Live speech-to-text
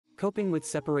Coping with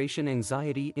separation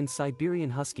anxiety in Siberian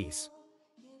Huskies.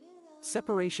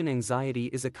 Separation anxiety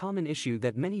is a common issue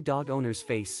that many dog owners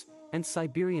face, and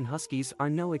Siberian Huskies are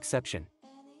no exception.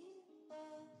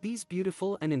 These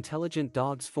beautiful and intelligent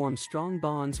dogs form strong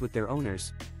bonds with their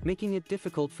owners, making it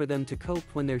difficult for them to cope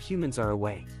when their humans are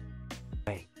away.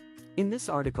 In this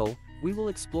article, we will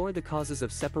explore the causes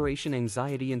of separation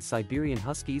anxiety in Siberian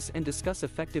Huskies and discuss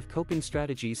effective coping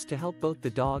strategies to help both the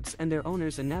dogs and their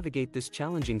owners navigate this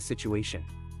challenging situation.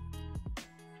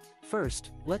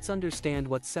 First, let's understand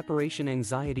what separation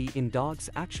anxiety in dogs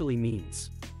actually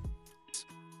means.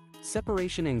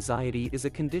 Separation anxiety is a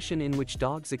condition in which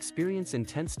dogs experience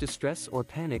intense distress or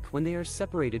panic when they are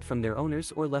separated from their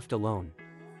owners or left alone.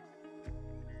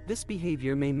 This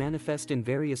behavior may manifest in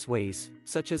various ways,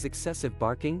 such as excessive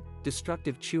barking,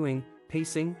 destructive chewing,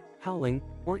 pacing, howling,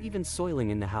 or even soiling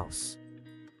in the house.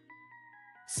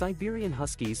 Siberian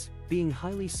Huskies, being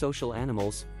highly social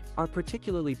animals, are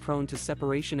particularly prone to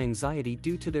separation anxiety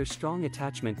due to their strong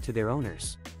attachment to their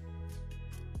owners.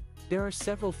 There are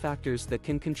several factors that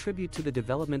can contribute to the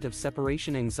development of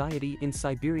separation anxiety in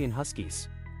Siberian Huskies.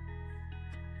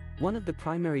 One of the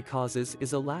primary causes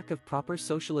is a lack of proper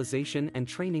socialization and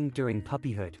training during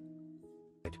puppyhood.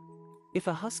 If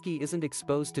a husky isn't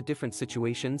exposed to different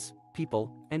situations,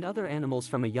 people, and other animals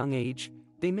from a young age,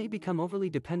 they may become overly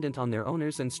dependent on their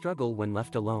owners and struggle when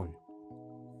left alone.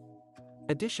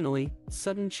 Additionally,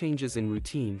 sudden changes in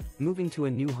routine, moving to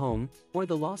a new home, or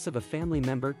the loss of a family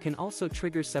member can also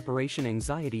trigger separation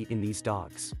anxiety in these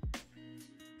dogs.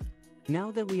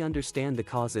 Now that we understand the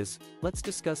causes, let's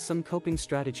discuss some coping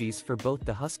strategies for both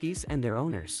the Huskies and their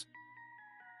owners.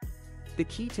 The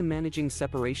key to managing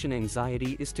separation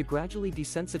anxiety is to gradually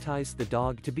desensitize the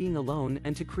dog to being alone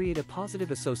and to create a positive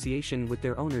association with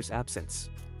their owner's absence.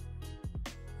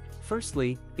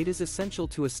 Firstly, it is essential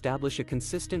to establish a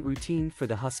consistent routine for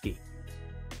the husky.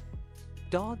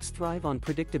 Dogs thrive on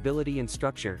predictability and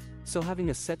structure, so having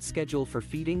a set schedule for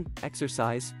feeding,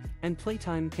 exercise, and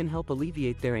playtime can help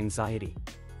alleviate their anxiety.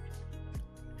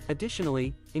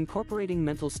 Additionally, incorporating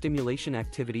mental stimulation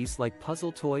activities like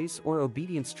puzzle toys or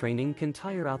obedience training can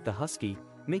tire out the husky,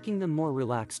 making them more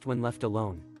relaxed when left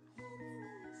alone.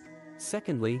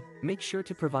 Secondly, make sure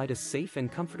to provide a safe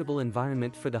and comfortable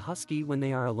environment for the husky when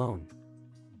they are alone.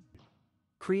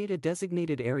 Create a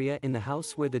designated area in the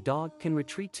house where the dog can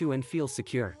retreat to and feel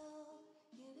secure.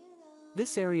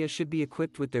 This area should be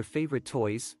equipped with their favorite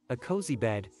toys, a cozy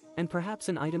bed, and perhaps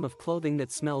an item of clothing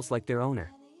that smells like their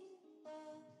owner.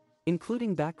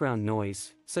 Including background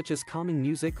noise, such as calming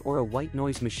music or a white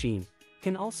noise machine,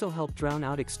 can also help drown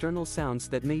out external sounds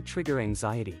that may trigger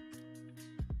anxiety.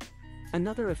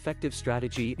 Another effective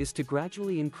strategy is to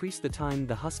gradually increase the time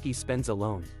the husky spends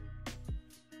alone.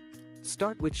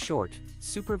 Start with short,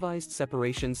 supervised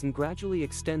separations and gradually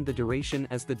extend the duration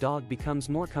as the dog becomes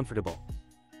more comfortable.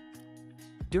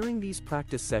 During these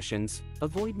practice sessions,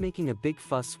 avoid making a big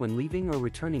fuss when leaving or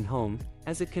returning home,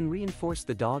 as it can reinforce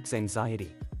the dog's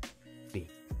anxiety.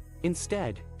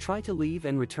 Instead, try to leave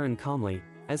and return calmly,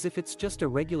 as if it's just a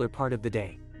regular part of the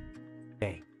day.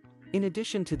 In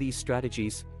addition to these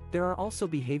strategies, there are also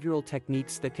behavioral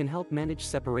techniques that can help manage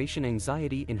separation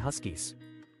anxiety in Huskies.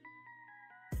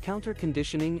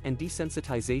 Counter-conditioning and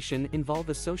desensitization involve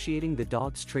associating the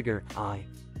dog's trigger,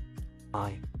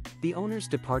 the owner's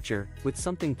departure, with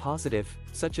something positive,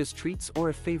 such as treats or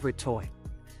a favorite toy.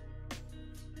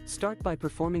 Start by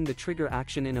performing the trigger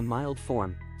action in a mild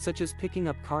form, such as picking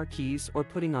up car keys or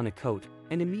putting on a coat,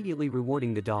 and immediately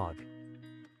rewarding the dog.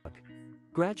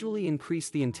 Gradually increase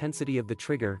the intensity of the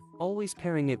trigger, always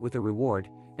pairing it with a reward,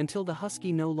 until the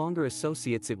husky no longer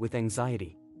associates it with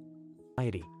anxiety.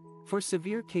 For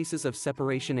severe cases of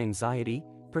separation anxiety,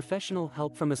 professional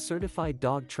help from a certified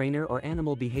dog trainer or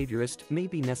animal behaviorist may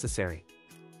be necessary.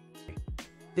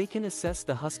 They can assess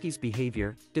the husky's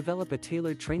behavior, develop a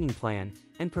tailored training plan,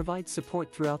 and provide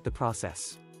support throughout the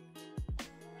process.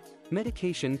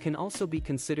 Medication can also be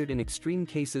considered in extreme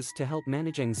cases to help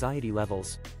manage anxiety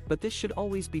levels, but this should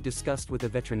always be discussed with a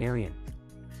veterinarian.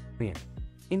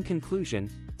 In conclusion,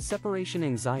 separation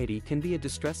anxiety can be a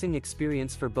distressing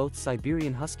experience for both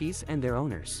Siberian Huskies and their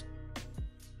owners.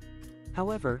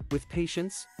 However, with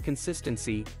patience,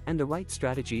 consistency, and the right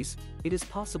strategies, it is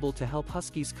possible to help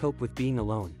Huskies cope with being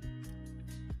alone.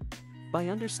 By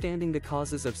understanding the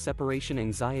causes of separation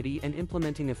anxiety and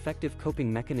implementing effective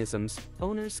coping mechanisms,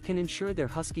 owners can ensure their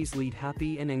Huskies lead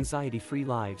happy and anxiety-free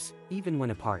lives, even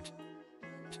when apart.